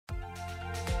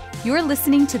You're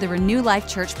listening to the Renew Life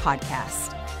Church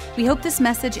podcast. We hope this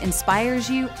message inspires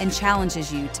you and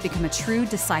challenges you to become a true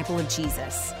disciple of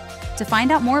Jesus. To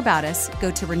find out more about us,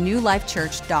 go to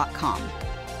renewlifechurch.com.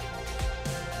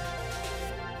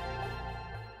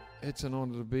 It's an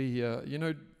honor to be here. You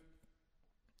know,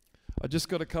 I just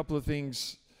got a couple of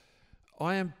things.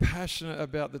 I am passionate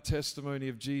about the testimony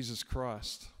of Jesus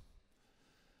Christ.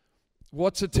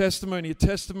 What's a testimony? A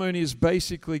testimony is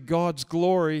basically God's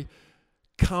glory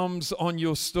comes on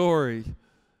your story.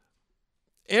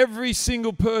 Every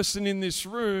single person in this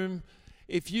room,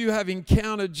 if you have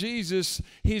encountered Jesus,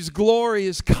 His glory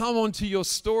has come onto your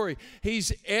story.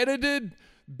 He's edited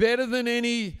better than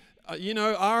any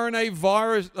RNA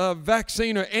virus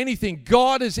vaccine or anything.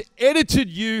 God has edited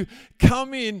you,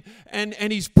 come in,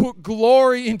 and He's put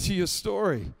glory into your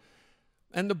story.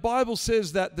 And the Bible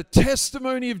says that the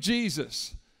testimony of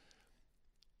Jesus,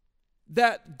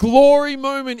 that glory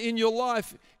moment in your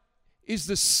life, is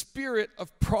the spirit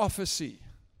of prophecy.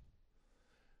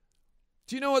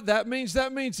 Do you know what that means?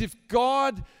 That means if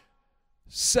God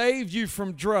saved you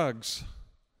from drugs,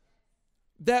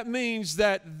 that means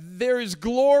that there is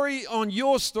glory on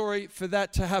your story for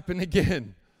that to happen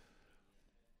again.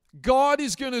 God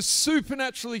is going to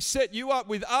supernaturally set you up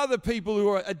with other people who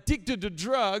are addicted to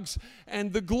drugs,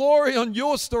 and the glory on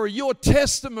your story, your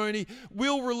testimony,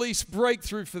 will release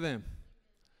breakthrough for them.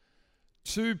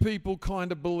 2 people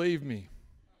kind of believe me.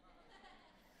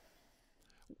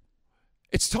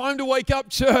 It's time to wake up,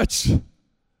 church.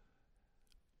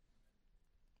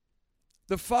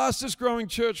 The fastest growing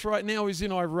church right now is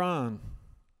in Iran.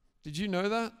 Did you know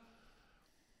that?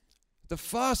 The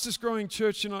fastest growing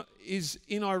church is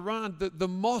in Iran. The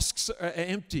mosques are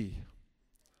empty.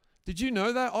 Did you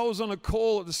know that? I was on a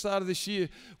call at the start of this year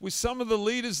with some of the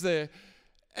leaders there,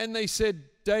 and they said,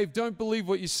 Dave, don't believe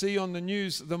what you see on the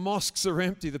news. The mosques are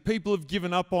empty. The people have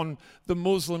given up on the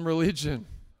Muslim religion.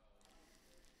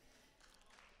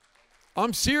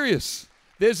 I'm serious.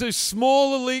 There's a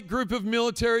small elite group of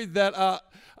military that are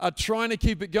trying to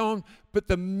keep it going, but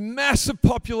the massive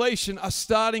population are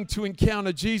starting to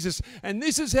encounter Jesus. And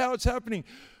this is how it's happening.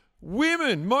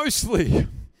 Women, mostly,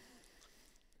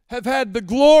 have had the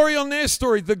glory on their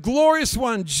story, the glorious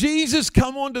one, Jesus,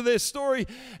 come onto their story,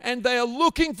 and they are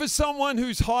looking for someone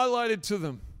who's highlighted to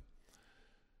them.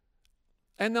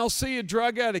 And they'll see a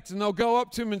drug addict, and they'll go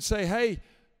up to him and say, hey,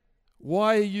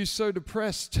 why are you so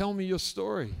depressed? Tell me your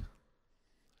story.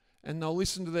 And they'll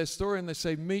listen to their story, and they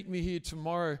say, meet me here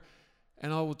tomorrow,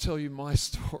 and I will tell you my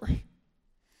story.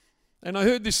 And I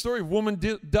heard this story. A woman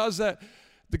does that.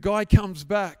 The guy comes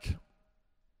back,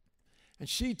 and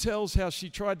she tells how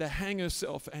she tried to hang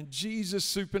herself, and Jesus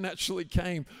supernaturally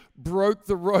came, broke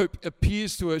the rope,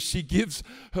 appears to her. She gives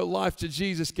her life to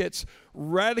Jesus, gets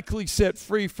radically set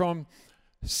free from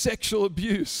sexual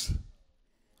abuse.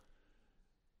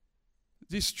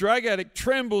 This drug addict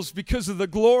trembles because of the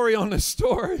glory on her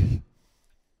story.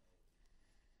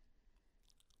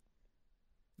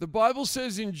 The Bible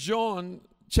says in John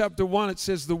chapter 1, it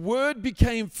says, the Word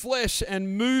became flesh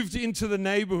and moved into the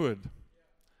neighborhood.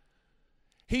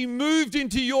 He moved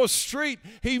into your street.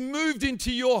 He moved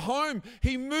into your home.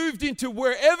 He moved into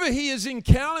wherever He has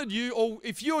encountered you, or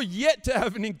if you're yet to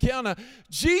have an encounter,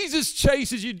 Jesus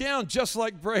chases you down, just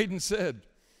like Braden said.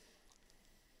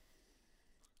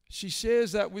 She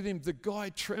shares that with him. The guy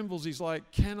trembles. He's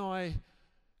like, can I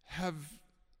have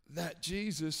that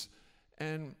Jesus?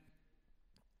 And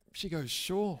she goes,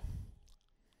 sure.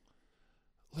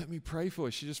 Let me pray for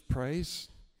her. She just prays.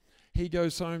 He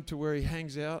goes home to where he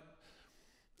hangs out.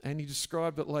 And he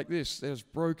described it like this. There's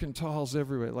broken tiles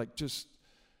everywhere,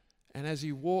 and as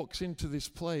he walks into this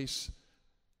place,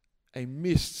 a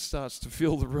mist starts to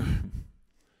fill the room.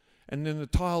 And then the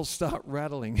tiles start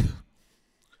rattling.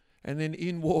 And then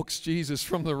in walks Jesus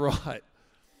from the right.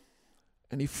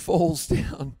 And he falls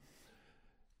down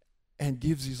and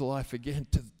gives his life again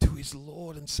to his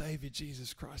Lord and Savior,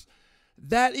 Jesus Christ.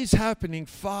 That is happening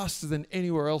faster than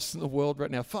anywhere else in the world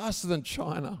right now, faster than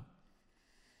China.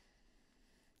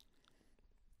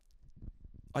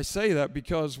 I say that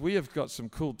because we have got some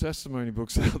cool testimony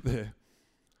books out there.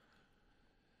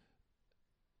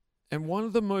 And one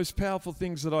of the most powerful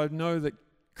things that I know that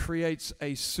creates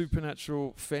a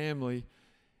supernatural family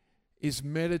is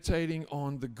meditating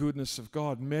on the goodness of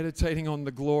God, meditating on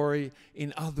the glory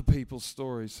in other people's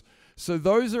stories. So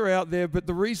those are out there, but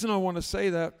the reason I want to say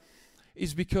that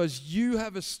is because you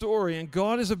have a story, and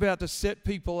God is about to set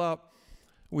people up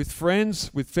with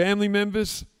friends, with family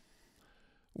members,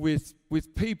 with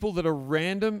people that are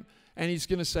random, and He's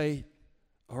going to say,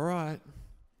 all right,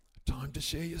 time to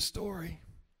share your story.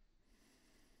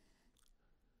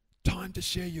 Time to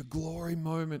share your glory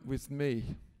moment with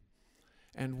me.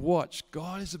 And watch,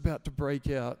 God is about to break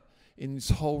out in this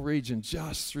whole region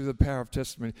just through the power of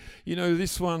testimony. You know,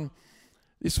 this one's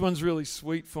really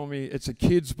sweet for me. It's a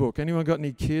kid's book. Anyone got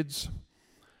any kids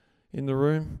in the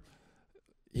room?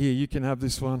 Here, you can have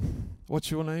this one. What's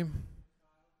your name?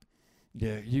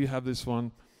 Yeah, you have this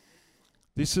one.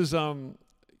 This is,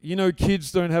 you know,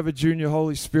 kids don't have a junior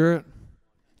Holy Spirit.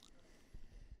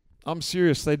 I'm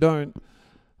serious, they don't.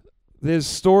 There's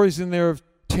stories in there of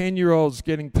 10-year-olds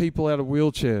getting people out of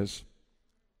wheelchairs.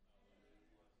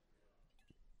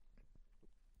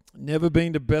 Never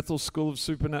been to Bethel School of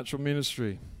Supernatural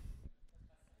Ministry.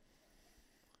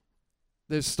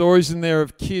 There's stories in there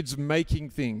of kids making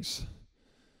things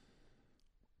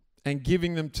and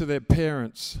giving them to their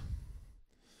parents.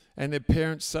 And their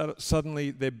parents,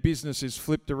 suddenly their business is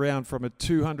flipped around from a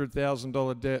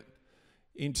 $200,000 debt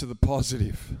into the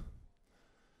positive.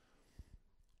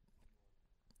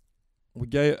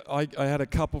 I had a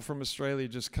couple from Australia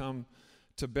just come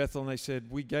to Bethel, and they said,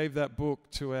 we gave that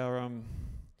book to our,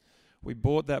 we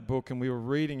bought that book and we were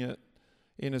reading it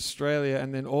in Australia,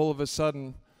 and then all of a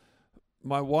sudden,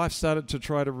 my wife started to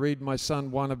try to read my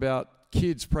son one about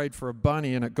kids prayed for a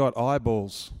bunny and it got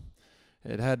eyeballs.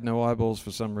 It had no eyeballs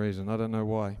for some reason. I don't know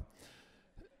why.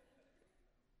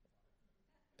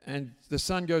 And the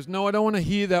son goes, no, I don't want to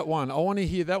hear that one. I want to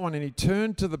hear that one. And he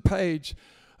turned to the page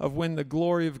of when the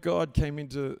glory of God came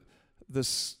into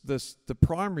the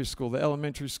primary school, the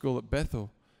elementary school at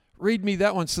Bethel. Read me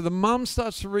that one. So the mum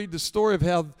starts to read the story of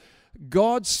how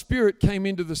God's Spirit came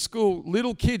into the school.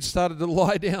 Little kids started to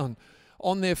lie down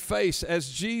on their face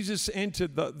as Jesus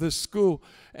entered the school.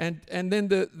 And then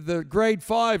the grade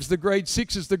 5s, the grade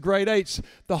 6s, the grade 8s,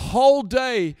 the whole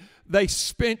day they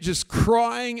spent just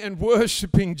crying and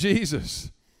worshiping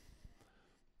Jesus.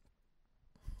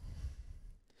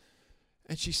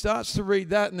 And she starts to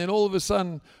read that, and then all of a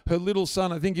sudden, her little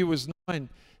son, I think he was 9,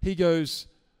 he goes,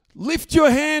 lift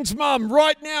your hands, Mum,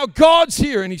 right now, God's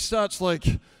here. And he starts like,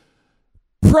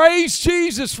 praise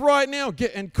Jesus right now,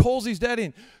 and calls his dad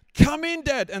in. Come in,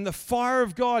 Dad. And the fire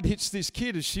of God hits this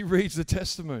kid as she reads the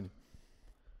testimony.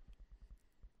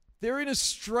 They're in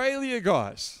Australia,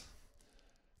 guys.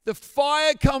 The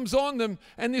fire comes on them,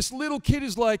 and this little kid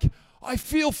is like, I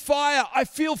feel fire. I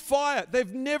feel fire.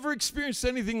 They've never experienced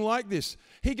anything like this.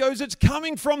 He goes, it's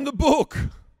coming from the book.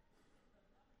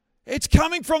 It's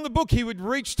coming from the book. He would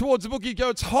reach towards the book. He'd go,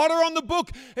 it's hotter on the book.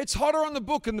 It's hotter on the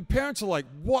book. And the parents are like,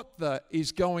 what the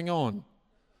is going on?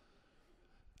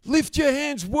 Lift your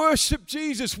hands. Worship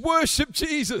Jesus. Worship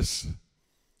Jesus.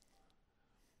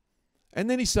 And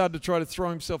then he started to try to throw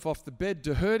himself off the bed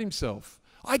to hurt himself.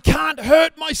 I can't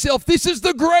hurt myself. This is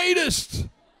the greatest.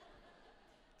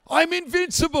 I'm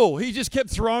invincible. He just kept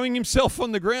throwing himself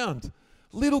on the ground.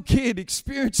 Little kid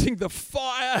experiencing the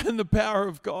fire and the power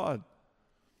of God.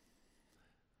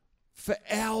 For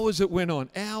hours it went on,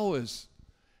 hours.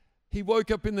 He woke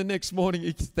up in the next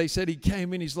morning. They said he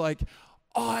came in. He's like,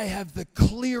 I have the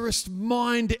clearest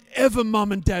mind ever,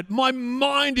 Mum and Dad. My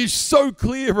mind is so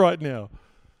clear right now.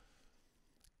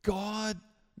 God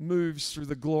moves through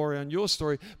the glory on your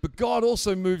story, but God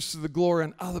also moves through the glory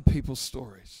on other people's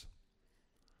stories.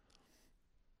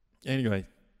 Anyway,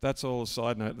 that's all a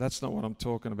side note. That's not what I'm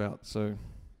talking about. So,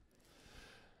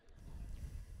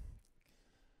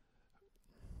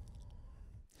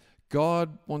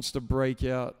 God wants to break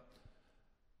out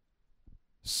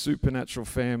supernatural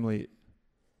family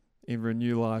in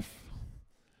Renew Life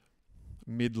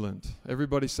Midland.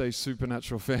 Everybody say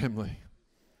supernatural family.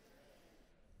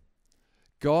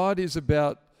 God is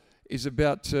about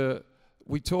to.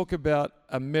 We talk about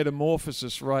a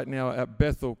metamorphosis right now at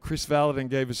Bethel. Chris Valadin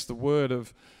gave us the word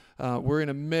of we're in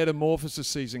a metamorphosis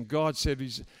season. God said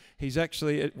he's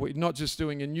actually not just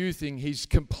doing a new thing, he's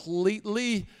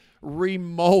completely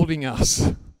remolding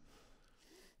us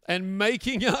and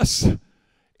making us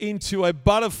into a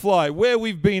butterfly. Where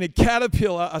we've been a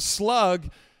caterpillar, a slug.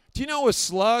 Do you know a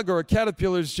slug or a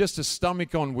caterpillar is just a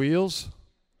stomach on wheels?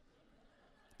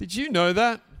 Did you know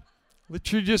that?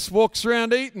 Literally just walks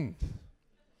around eating.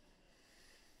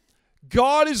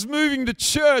 God is moving the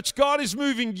church. God is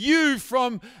moving you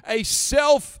from a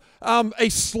slug,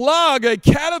 a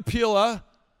caterpillar,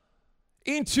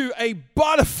 into a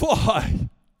butterfly.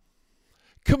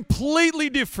 Completely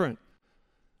different.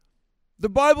 The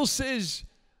Bible says,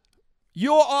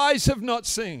 your eyes have not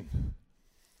seen.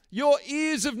 Your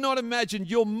ears have not imagined.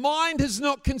 Your mind has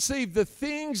not conceived the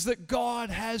things that God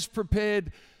has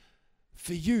prepared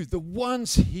for you, the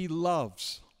ones He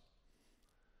loves.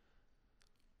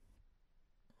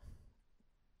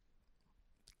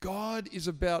 God is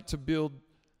about to build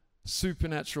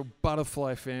supernatural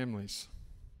butterfly families.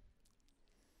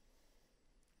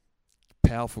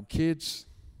 Powerful kids,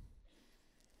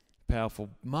 powerful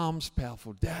mums,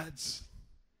 powerful dads,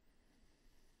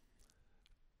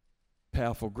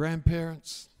 powerful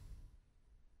grandparents,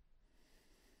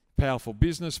 powerful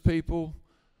business people,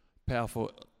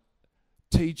 powerful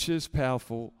teachers,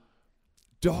 powerful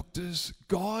doctors.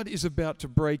 God is about to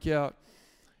break out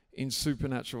in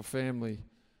supernatural family.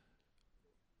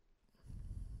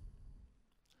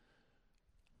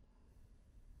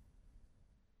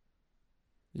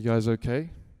 You guys okay?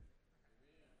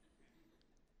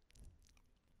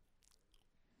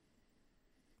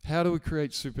 How do we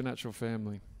create supernatural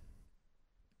family?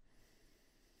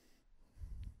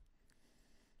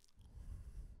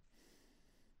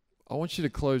 I want you to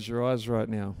close your eyes right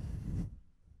now.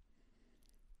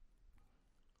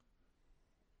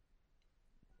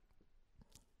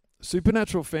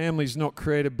 Supernatural family is not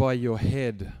created by your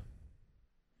head.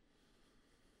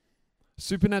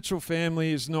 Supernatural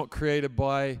family is not created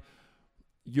by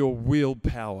your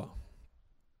willpower.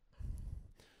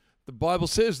 The Bible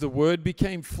says the Word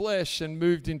became flesh and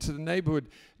moved into the neighborhood.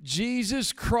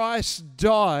 Jesus Christ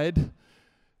died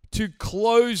to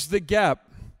close the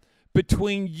gap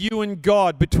between you and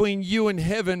God, between you and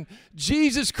heaven.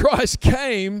 Jesus Christ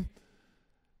came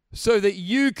so that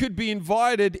you could be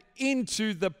invited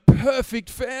into the perfect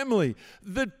family,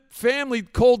 the family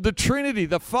called the Trinity,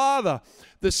 the Father,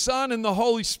 the Son, and the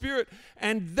Holy Spirit.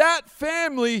 And that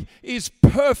family is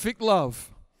perfect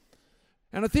love.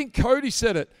 And I think Cody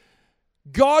said it.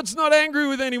 God's not angry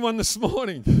with anyone this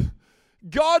morning.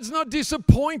 God's not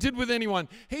disappointed with anyone.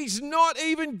 He's not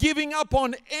even giving up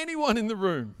on anyone in the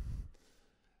room.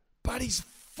 But He's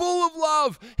full of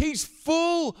love. He's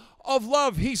full of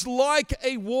love. He's like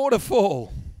a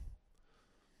waterfall.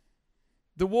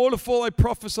 The waterfall I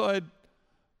prophesied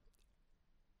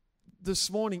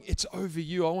this morning, it's over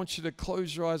you. I want you to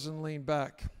close your eyes and lean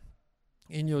back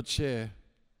in your chair.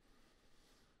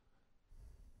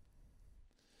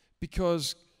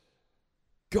 Because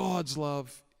God's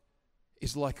love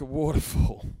is like a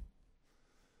waterfall.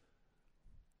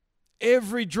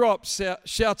 Every drop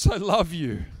shouts, I love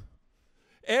you.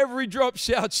 Every drop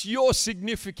shouts, you're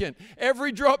significant.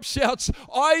 Every drop shouts,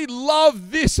 I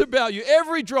love this about you.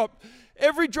 Every drop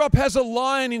has a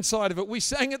lion inside of it. We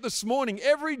sang it this morning.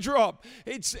 Every drop,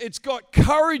 it's got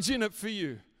courage in it for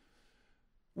you.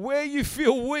 Where you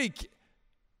feel weak,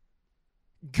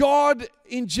 God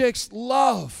injects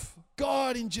love.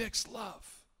 God injects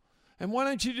love. And why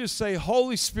don't you just say,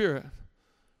 Holy Spirit,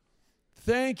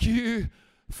 thank you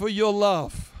for your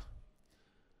love.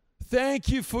 Thank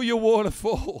you for your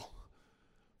waterfall.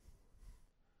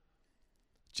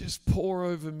 Just pour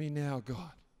over me now,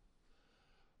 God.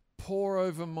 Pour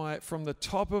over from the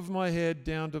top of my head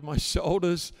down to my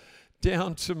shoulders,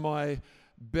 down to my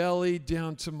belly,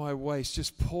 down to my waist.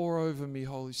 Just pour over me,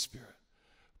 Holy Spirit.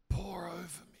 Pour over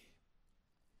me.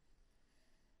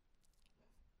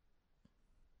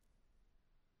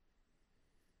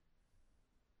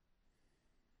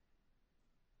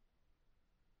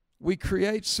 We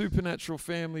create supernatural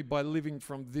family by living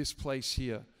from this place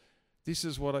here. This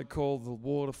is what I call the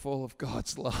waterfall of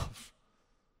God's love.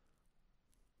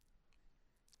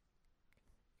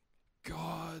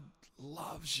 God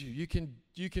loves you. You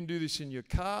can do this in your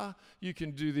car. You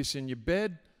can do this in your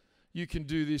bed. You can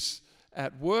do this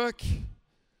at work.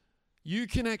 You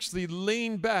can actually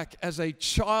lean back as a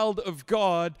child of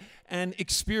God and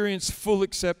experience full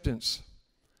acceptance.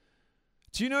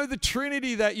 Do you know the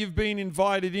Trinity that you've been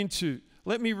invited into?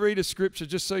 Let me read a scripture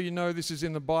just so you know this is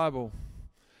in the Bible.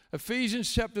 Ephesians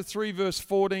chapter 3 verse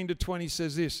 14 to 20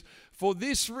 says this, For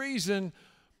this reason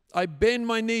I bend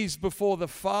my knees before the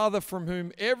Father from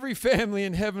whom every family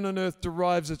in heaven and earth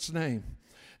derives its name,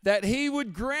 that He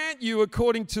would grant you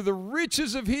according to the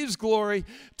riches of His glory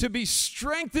to be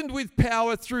strengthened with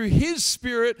power through His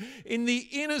Spirit in the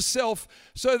inner self,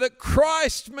 so that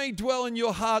Christ may dwell in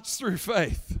your hearts through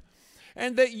faith.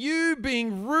 And that you,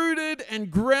 being rooted and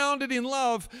grounded in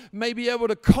love, may be able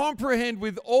to comprehend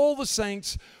with all the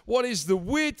saints what is the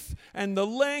width and the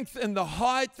length and the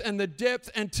height and the depth,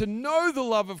 and to know the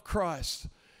love of Christ,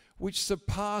 which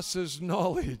surpasses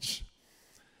knowledge,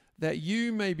 that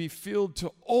you may be filled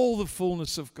to all the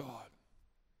fullness of God.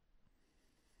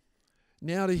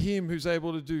 Now to Him who's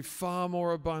able to do far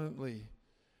more abundantly,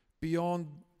 beyond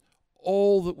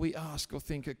all that we ask or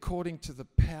think, according to the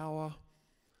power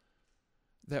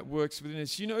that works within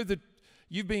us. You know that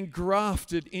you've been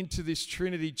grafted into this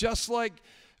Trinity, just like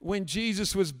when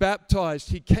Jesus was baptized,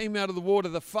 he came out of the water.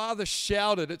 The Father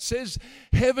shouted. It says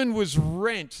heaven was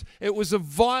rent. It was a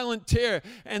violent tear.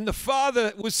 And the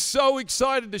Father was so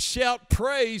excited to shout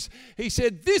praise. He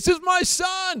said, "This is my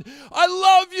Son. I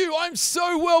love you. I'm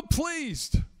so well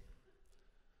pleased."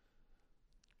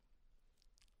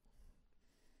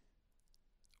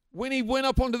 When he went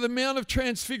up onto the Mount of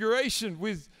Transfiguration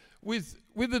with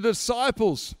the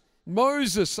disciples,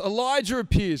 Moses, Elijah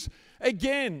appears.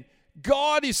 Again,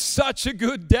 God is such a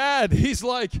good dad. He's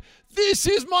like, "This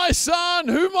is my Son,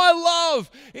 whom I love,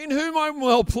 in whom I'm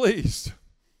well pleased."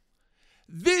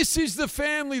 This is the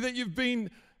family that you've been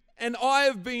and I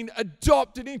have been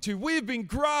adopted into. We've been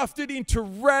grafted into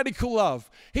radical love.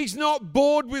 He's not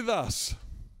bored with us.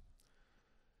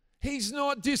 He's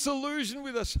not disillusioned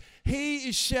with us. He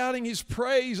is shouting his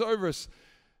praise over us.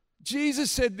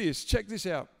 Jesus said this, check this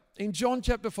out. In John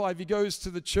chapter 5, he goes to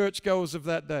the churchgoers of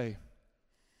that day.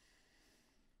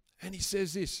 And he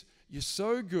says this, "You're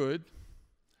so good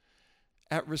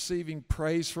at receiving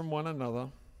praise from one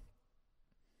another,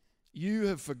 you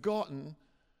have forgotten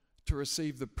to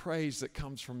receive the praise that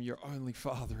comes from your only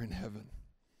Father in heaven."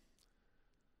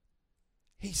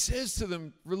 He says to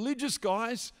them, "Religious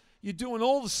guys, you're doing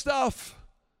all the stuff.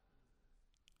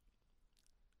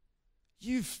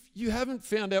 You haven't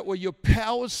found out where your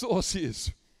power source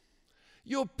is.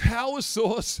 Your power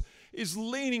source is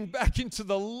leaning back into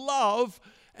the love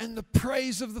and the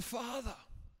praise of the Father."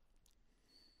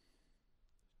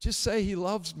 Just say, "He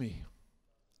loves me."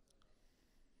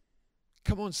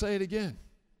 Come on, say it again.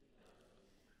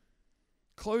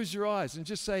 Close your eyes and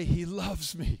just say, "He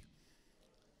loves me."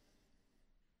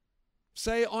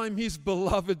 Say, "I'm his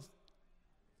beloved."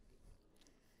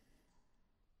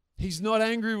 He's not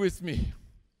angry with me.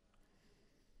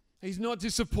 He's not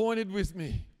disappointed with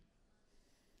me.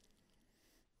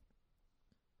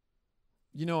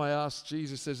 You know, I asked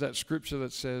Jesus, there's that scripture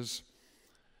that says,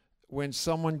 when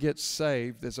someone gets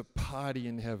saved, there's a party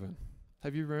in heaven.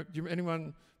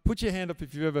 Anyone, put your hand up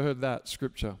if you've ever heard that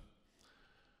scripture.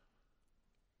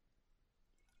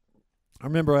 I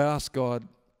remember I asked God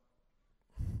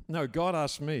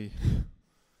asked me.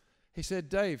 He said,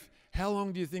 "Dave, how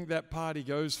long do you think that party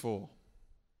goes for?"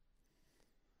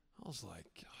 I was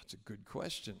like, "It's a good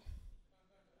question."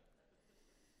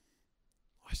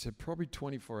 I said, "Probably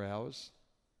 24 hours.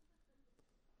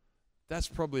 That's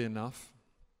probably enough."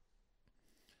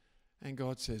 And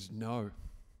God says, "No,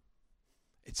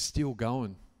 it's still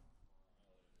going."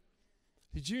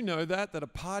 Did you know that a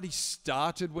party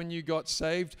started when you got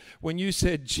saved? When you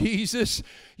said, "Jesus,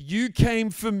 you came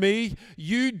for me.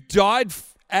 You died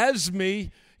as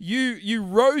me. You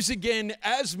rose again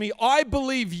as me. I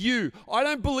believe you. I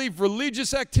don't believe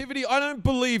religious activity. I don't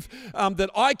believe that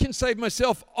I can save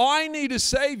myself. I need a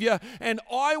Savior, and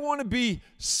I want to be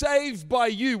saved by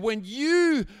you." When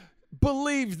you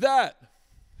believed that,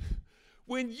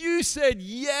 when you said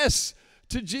yes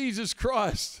to Jesus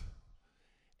Christ,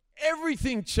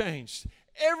 everything changed.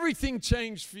 Everything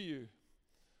changed for you.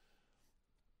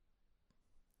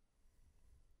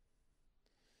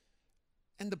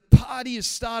 And the party has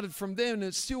started from there, and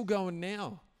it's still going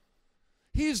now.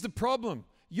 Here's the problem.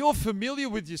 You're familiar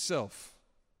with yourself.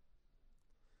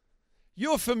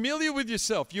 You're familiar with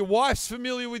yourself. Your wife's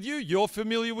familiar with you. You're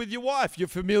familiar with your wife. You're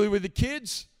familiar with the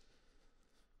kids.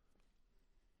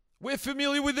 We're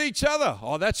familiar with each other.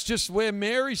 Oh, that's just where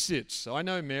Mary sits. I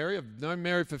know Mary. I've known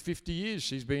Mary for 50 years.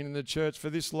 She's been in the church for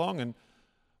this long, and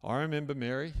I remember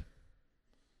Mary.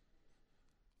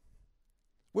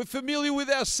 We're familiar with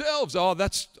ourselves. Oh,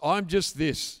 I'm just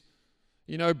this.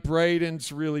 You know,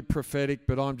 Braden's really prophetic,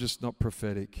 but I'm just not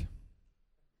prophetic.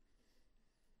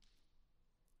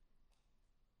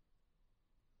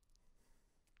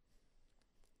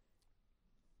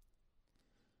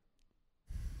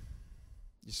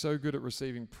 You're so good at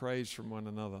receiving praise from one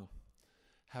another.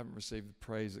 Haven't received the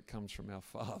praise that comes from our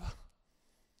Father.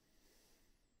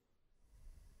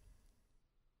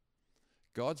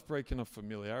 God's breaking off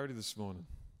familiarity this morning.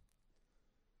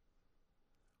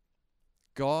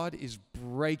 God is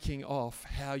breaking off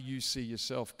how you see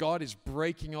yourself. God is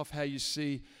breaking off how you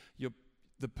see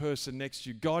the person next to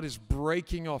you. God is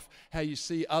breaking off how you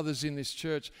see others in this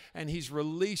church, and He's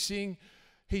releasing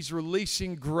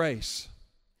grace.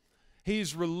 He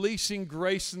is releasing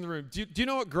grace in the room. Do you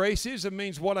know what grace is? It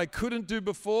means what I couldn't do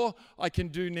before, I can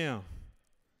do now.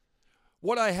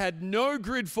 What I had no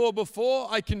grid for before,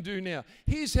 I can do now.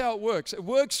 Here's how it works. It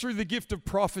works through the gift of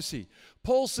prophecy.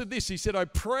 Paul said this. He said, "I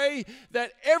pray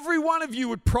that every one of you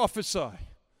would prophesy."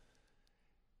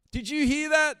 Did you hear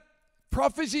that?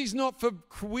 Prophecy is not for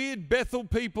weird Bethel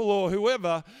people or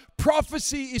whoever.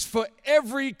 prophecy is for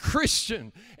every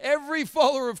Christian. Every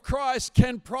follower of Christ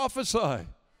can prophesy.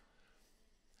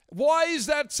 Why is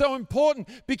that so important?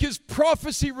 Because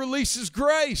prophecy releases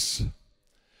grace.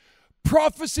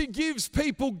 Prophecy gives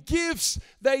people gifts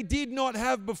they did not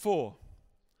have before.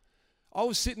 I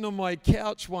was sitting on my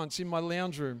couch once in my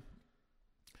lounge room,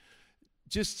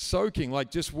 just soaking, like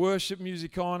just worship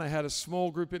music on. I had a small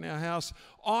group in our house.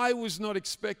 I was not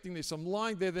expecting this. I'm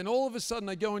lying there. Then all of a sudden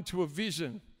I go into a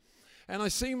vision and I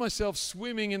see myself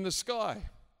swimming in the sky.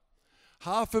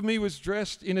 Half of me was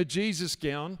dressed in a Jesus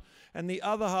gown and the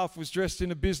other half was dressed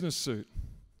in a business suit.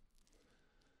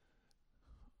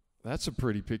 That's a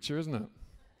pretty picture, isn't it?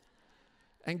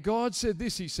 And God said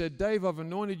this. He said, Dave, I've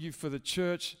anointed you for the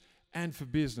church and for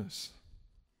business.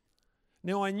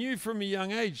 Now, I knew from a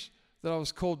young age that I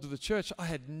was called to the church. I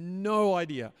had no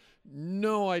idea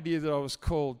that I was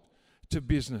called to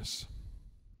business.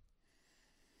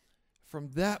 From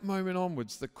that moment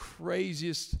onwards, the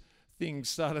craziest things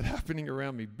started happening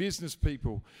around me. Business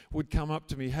people would come up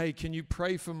to me, hey, can you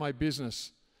pray for my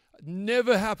business?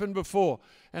 Never happened before.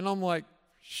 And I'm like,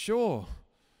 sure.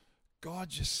 God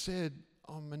just said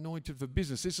I'm anointed for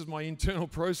business. This is my internal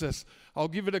process. I'll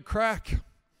give it a crack.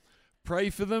 Pray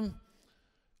for them.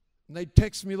 And they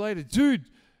text me later, dude,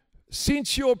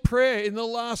 since your prayer in the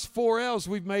last 4 hours,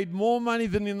 we've made more money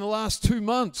than in the last 2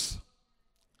 months.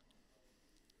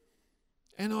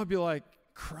 And I'd be like,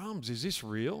 crumbs, is this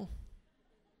real?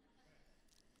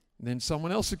 And then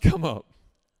someone else would come up.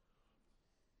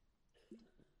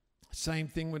 Same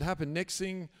thing would happen. Next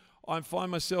thing, I find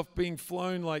myself being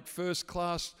flown like first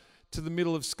class to the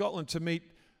middle of Scotland to meet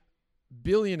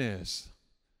billionaires.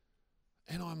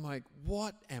 And I'm like,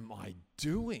 what am I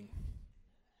doing?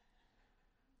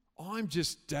 I'm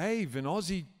just Dave, an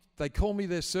Aussie. They call me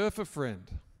their surfer friend.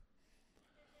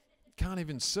 Can't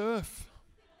even surf.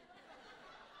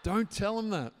 Don't tell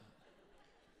them that.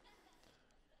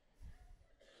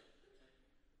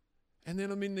 And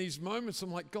then I'm in these moments,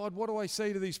 I'm like, God, what do I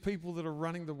say to these people that are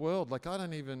running the world? Like, I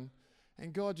don't even...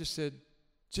 And God just said,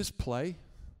 just play.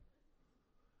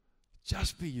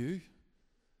 Just be you.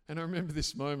 And I remember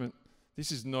this moment.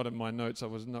 This is not in my notes. I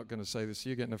was not going to say this.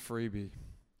 You're getting a freebie.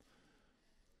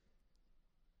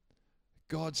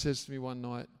 God says to me one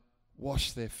night,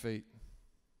 wash their feet.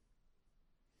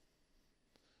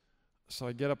 So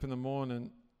I get up in the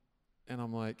morning and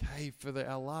I'm like, hey, for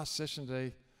our last session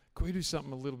today, could we do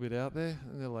something a little bit out there?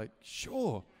 And they're like,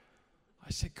 sure. I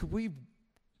said, could we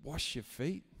wash your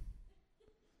feet?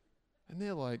 And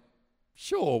they're like,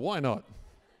 sure, why not?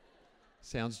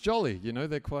 Sounds jolly, you know,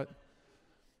 they're quite...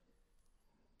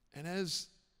 And as...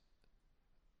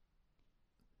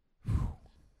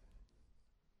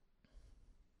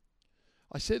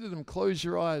 I said to them, close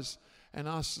your eyes and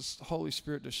ask the Holy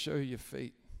Spirit to show you your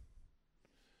feet.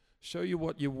 Show you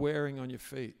what you're wearing on your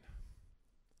feet.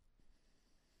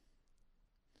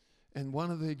 And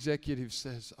one of the executives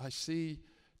says, I see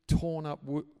torn up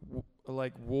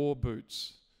like war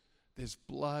boots. There's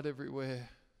blood everywhere.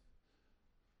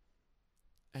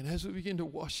 And as we begin to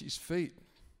wash his feet,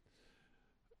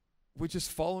 we're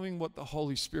just following what the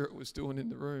Holy Spirit was doing in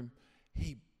the room.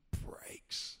 He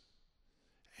breaks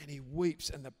and he weeps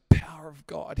and the power of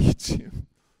God hits him.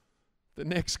 The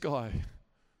next guy,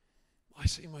 I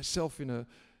see myself in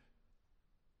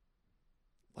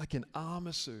like an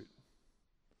armor suit.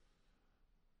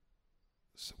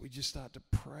 So we just start to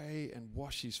pray and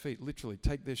wash his feet. Literally,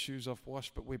 take their shoes off,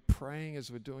 wash, but we're praying as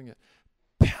we're doing it.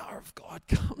 Power of God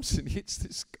comes and hits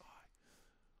this guy.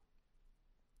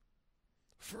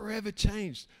 Forever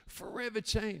changed. Forever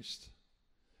changed.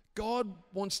 God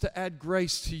wants to add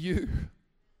grace to you.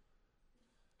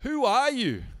 Who are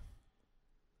you?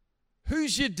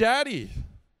 Who's your daddy?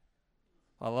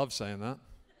 I love saying that.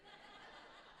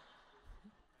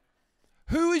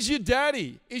 Who is your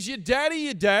daddy? Is your daddy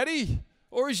your daddy?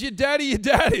 Or is your daddy your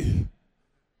daddy?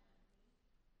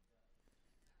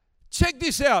 Check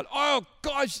this out. Oh,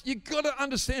 guys, you got to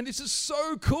understand, this is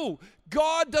so cool.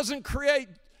 God doesn't create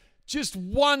just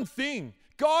one thing.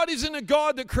 God isn't a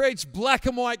God that creates black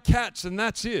and white cats and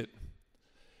that's it.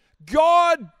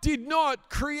 God did not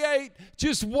create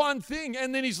just one thing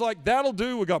and then he's like, that'll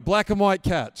do, we've got black and white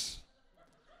cats.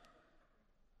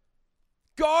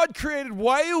 God created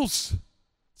whales.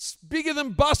 It's bigger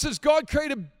than buses. God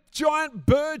created giant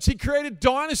birds. He created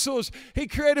dinosaurs. He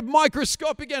created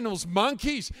microscopic animals,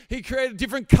 monkeys. He created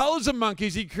different colors of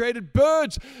monkeys. He created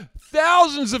birds,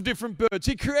 thousands of different birds.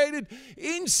 He created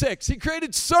insects. He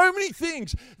created so many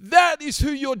things. That is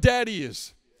who your daddy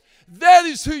is. That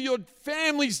is who your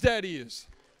family's daddy is.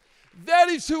 That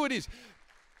is who it is.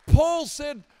 Paul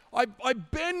said, I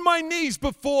bend my knees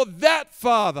before that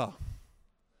Father.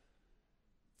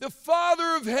 The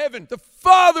Father of heaven, the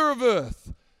Father of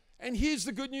earth. And here's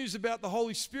the good news about the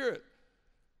Holy Spirit.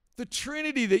 The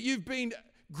Trinity that you've been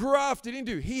grafted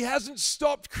into, He hasn't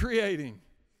stopped creating.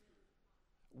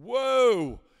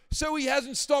 Whoa. So He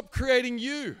hasn't stopped creating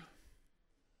you.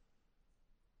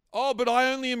 Oh, but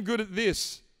I only am good at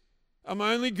this. I'm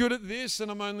only good at this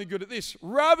and I'm only good at this.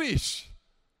 Rubbish.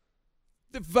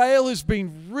 The veil has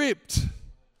been ripped.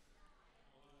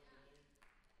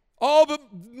 Oh, but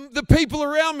the people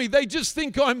around me, they just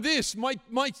think I'm this.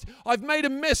 I've made a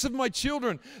mess of my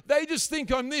children. They just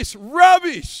think I'm this.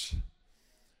 Rubbish.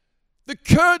 The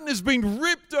curtain has been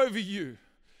ripped over you.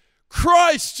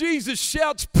 Christ Jesus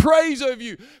shouts praise over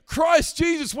you. Christ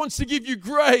Jesus wants to give you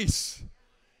grace.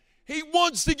 He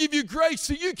wants to give you grace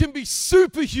so you can be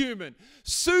superhuman.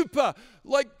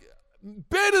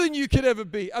 Better than you could ever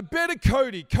be. A better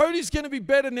Cody. Cody's going to be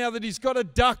better now that he's got a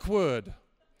duck word.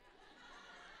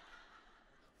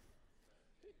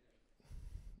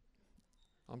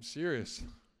 I'm serious.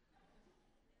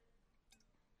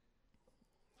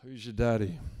 Who's your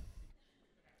daddy?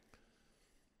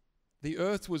 The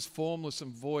earth was formless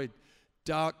and void,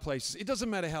 dark places. It doesn't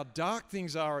matter how dark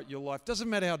things are at your life. It doesn't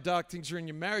matter how dark things are in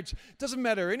your marriage. It doesn't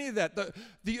matter any of that.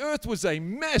 The earth was a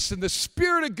mess and the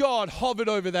Spirit of God hovered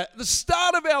over that. The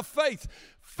start of our faith,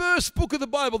 first book of the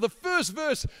Bible, the first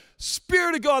verse,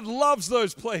 Spirit of God loves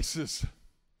those places.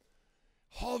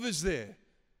 Hovers there,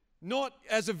 not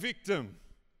as a victim.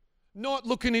 Not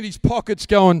looking in his pockets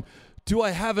going, do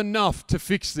I have enough to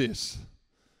fix this?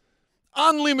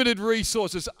 Unlimited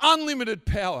resources, unlimited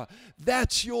power.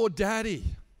 That's your daddy.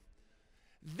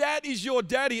 That is your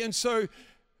daddy. And so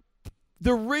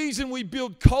the reason we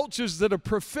build cultures that are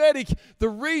prophetic, the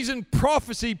reason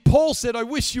prophecy, Paul said, I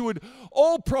wish you would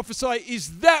all prophesy,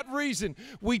 is that reason.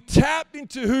 We tap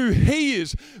into who He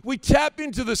is. We tap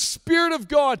into the Spirit of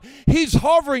God. He's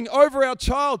hovering over our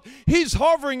child. He's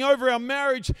hovering over our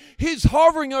marriage. He's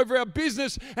hovering over our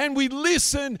business. And we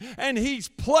listen, and He's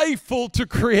playful to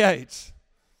create.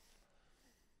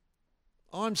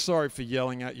 I'm sorry for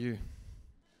yelling at you.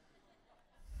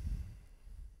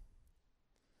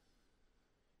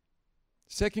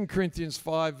 2 Corinthians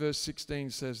 5 verse 16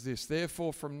 says this,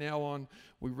 therefore from now on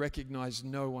we recognize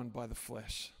no one by the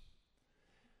flesh.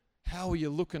 How are you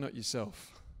looking at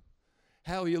yourself?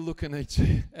 How are you looking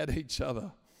at each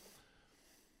other?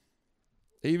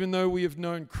 Even though we have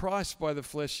known Christ by the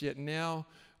flesh, yet now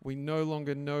we no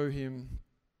longer know Him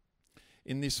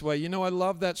in this way. You know, I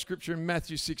love that scripture in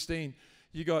Matthew 16.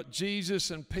 You got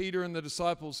Jesus and Peter and the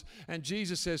disciples, and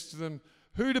Jesus says to them,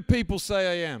 who do people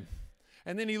say I am?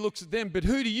 And then He looks at them, but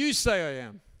who do you say I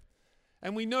am?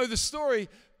 And we know the story.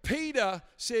 Peter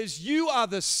says, you are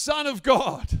the Son of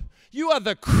God. You are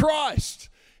the Christ.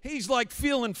 He's like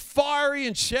feeling fiery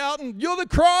and shouting, you're the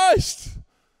Christ.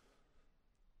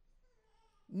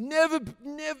 No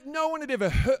one had ever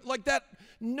heard like that.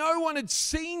 No one had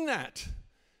seen that.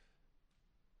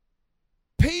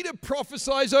 Peter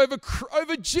prophesies over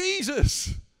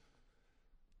Jesus.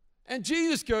 And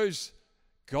Jesus goes,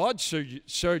 God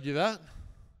showed you that.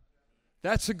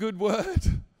 That's a good word.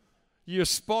 You're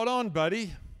spot on,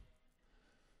 buddy.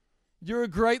 You're a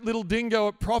great little dingo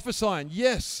at prophesying.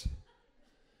 Yes.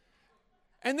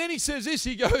 And then he says this,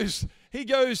 he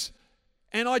goes,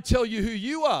 and I tell you who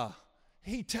you are.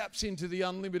 He taps into the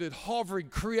unlimited, hovering,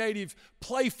 creative,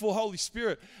 playful Holy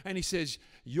Spirit. And he says,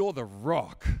 you're the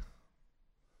rock.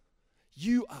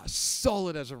 You are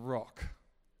solid as a rock.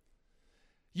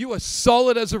 You are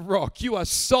solid as a rock. You are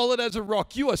solid as a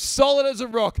rock. You are solid as a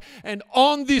rock. And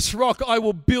on this rock I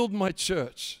will build my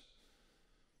church.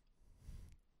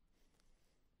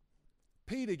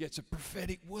 Peter gets a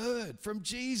prophetic word from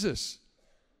Jesus.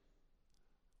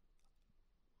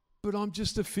 But I'm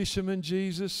just a fisherman,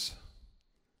 Jesus.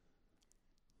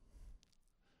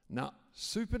 No,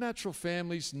 supernatural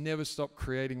families never stop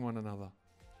creating one another.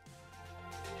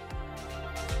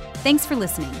 Thanks for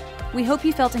listening. We hope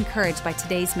you felt encouraged by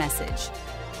today's message.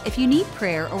 If you need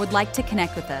prayer or would like to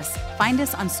connect with us, find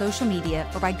us on social media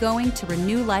or by going to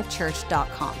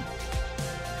renewlifechurch.com.